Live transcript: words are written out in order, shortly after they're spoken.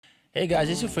Hey guys,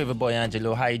 it's your favorite boy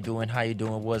Angelo. How you doing? How you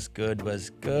doing? What's good? What's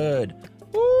good?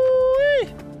 Woo!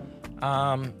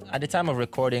 At the time of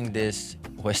recording this,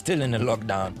 we're still in the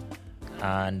lockdown,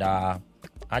 and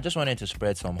I just wanted to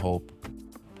spread some hope.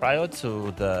 Prior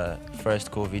to the first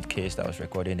COVID case that was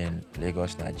recorded in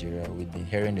Lagos, Nigeria, we've been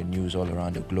hearing the news all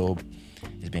around the globe.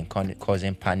 It's been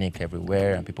causing panic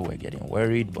everywhere, and people were getting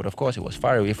worried. But of course, it was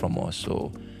far away from us,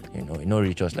 so it no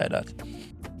reach us like that.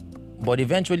 But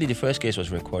eventually, the first case was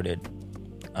recorded,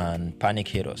 and panic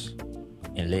hit us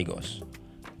in Lagos.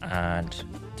 And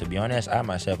to be honest, I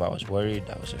myself, I was worried,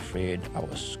 I was afraid, I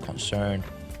was concerned,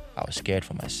 I was scared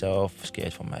for myself,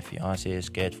 scared for my fiance,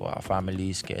 scared for our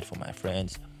family, scared for my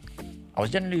friends. I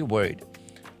was generally worried.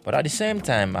 But at the same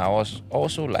time, I was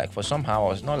also like,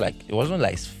 it wasn't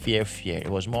like fear, it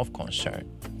was more of concern.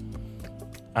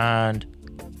 And,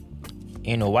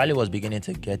 while it was beginning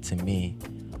to get to me,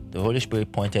 the Holy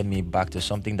Spirit pointed me back to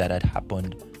something that had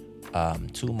happened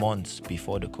 2 months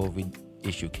before the COVID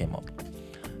issue came up.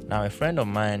 Now, a friend of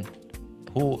mine,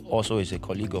 who also is a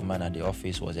colleague of mine at the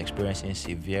office, was experiencing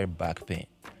severe back pain.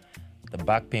 The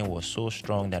back pain was so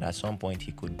strong that at some point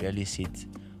he could barely sit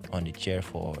on the chair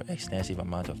for an extensive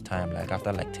amount of time. Like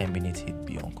after 10 minutes, he'd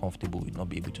be uncomfortable, he'd not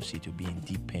be able to sit, he'd be in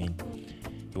deep pain.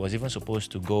 He was even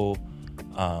supposed to go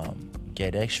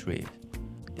get x-rays.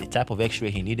 The type of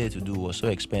x-ray he needed to do was so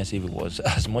expensive, it was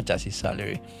as much as his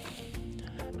salary.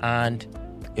 And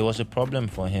it was a problem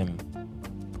for him,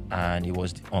 and it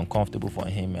was uncomfortable for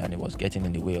him, and it was getting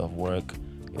in the way of work.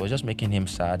 It was just making him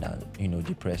sad and,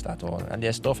 depressed at all. And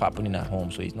there's stuff happening at home,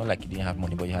 so it's not like he didn't have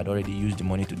money, but he had already used the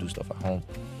money to do stuff at home.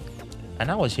 And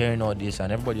I was hearing all this,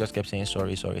 and everybody just kept saying,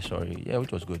 sorry. Yeah,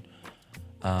 which was good.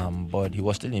 But he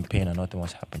was still in pain and nothing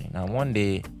was happening. And one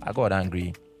day, I got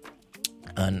angry,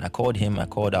 and I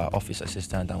called our office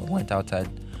assistant, and we went outside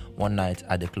one night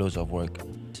at the close of work,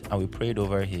 and we prayed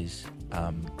over his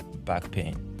back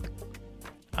pain.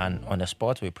 And on the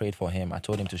spot, we prayed for him. I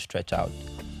told him to stretch out,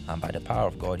 and by the power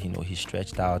of God, he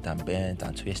stretched out and bent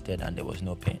and twisted, and there was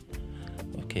no pain.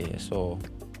 Okay, so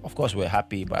of course we're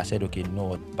happy, but I said, okay,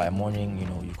 by morning,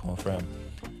 you confirm.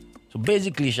 So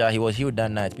basically, he was healed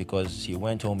that night because he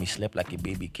went home, he slept like a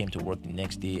baby, came to work the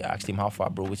next day. I asked him how far,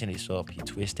 bro, what's this up? He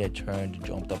twisted, turned,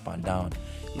 jumped up and down.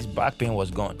 His back pain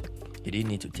was gone. He didn't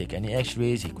need to take any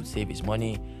x-rays. He could save his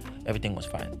money. Everything was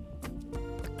fine.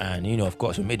 And, of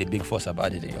course, we made a big fuss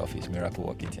about it in the office, miracle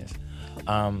working things.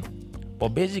 But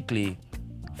basically,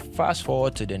 fast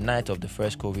forward to the night of the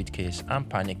first COVID case, I'm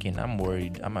panicking, I'm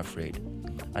worried, I'm afraid.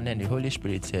 And then the Holy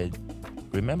Spirit said,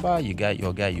 remember your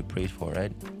guy you prayed for,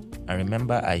 right? And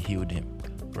remember I healed him,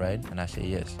 right? And I said,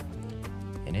 yes.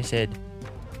 And he said,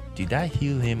 did I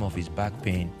heal him of his back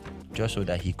pain just so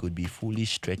that he could be fully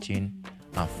stretching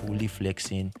and fully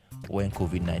flexing when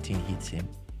COVID-19 hits him?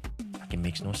 It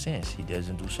makes no sense. He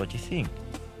doesn't do such a thing.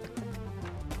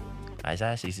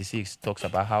 Isaiah 66 talks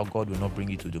about how God will not bring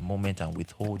you to the moment and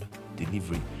withhold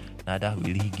delivery. Neither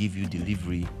will he give you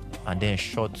delivery and then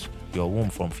shut your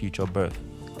womb from future birth.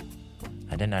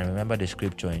 And then I remember the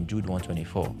scripture in Jude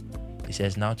 1:24. It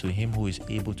says, now to him who is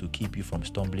able to keep you from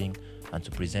stumbling and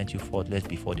to present you faultless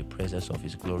before the presence of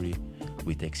his glory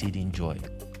with exceeding joy.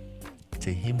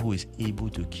 To him who is able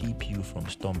to keep you from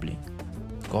stumbling.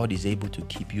 God is able to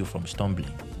keep you from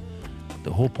stumbling.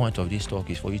 The whole point of this talk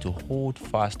is for you to hold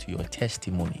fast to your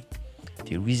testimony.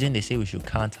 The reason they say we should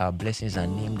count our blessings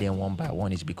and name them one by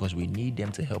one is because we need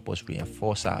them to help us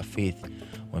reinforce our faith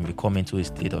when we come into a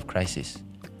state of crisis.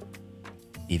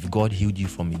 If God healed you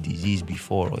from a disease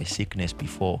before or a sickness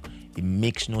before, it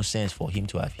makes no sense for him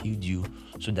to have healed you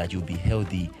so that you'll be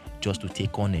healthy just to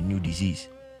take on a new disease.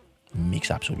 It makes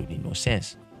absolutely no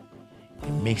sense.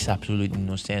 It makes absolutely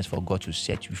no sense for God to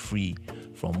set you free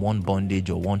from one bondage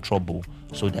or one trouble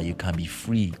so that you can be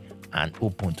free and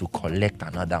open to collect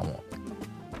another one.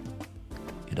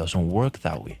 It doesn't work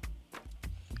that way.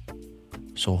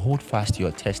 So hold fast to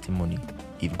your testimony.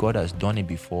 If God has done it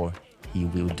before, he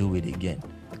will do it again.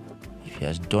 If he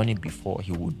has done it before,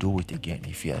 he will do it again.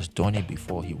 If he has done it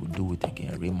before, he will do it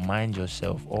again. Remind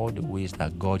yourself all the ways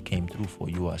that God came through for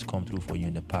you, has come through for you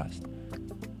in the past,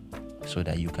 so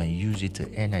that you can use it to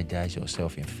energize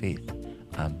yourself in faith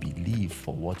and believe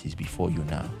for what is before you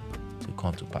now to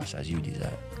come to pass as you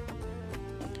desire.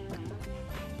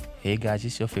 Hey guys,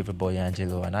 it's your favorite boy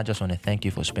Angelo, and I just want to thank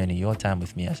you for spending your time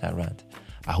with me as I rant.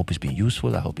 I hope it's been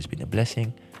useful. I hope it's been a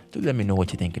blessing. Do let me know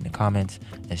what you think in the comments,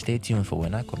 and stay tuned for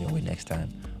when I come your way next time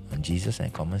on Jesus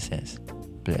and Common Sense.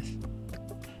 Bless.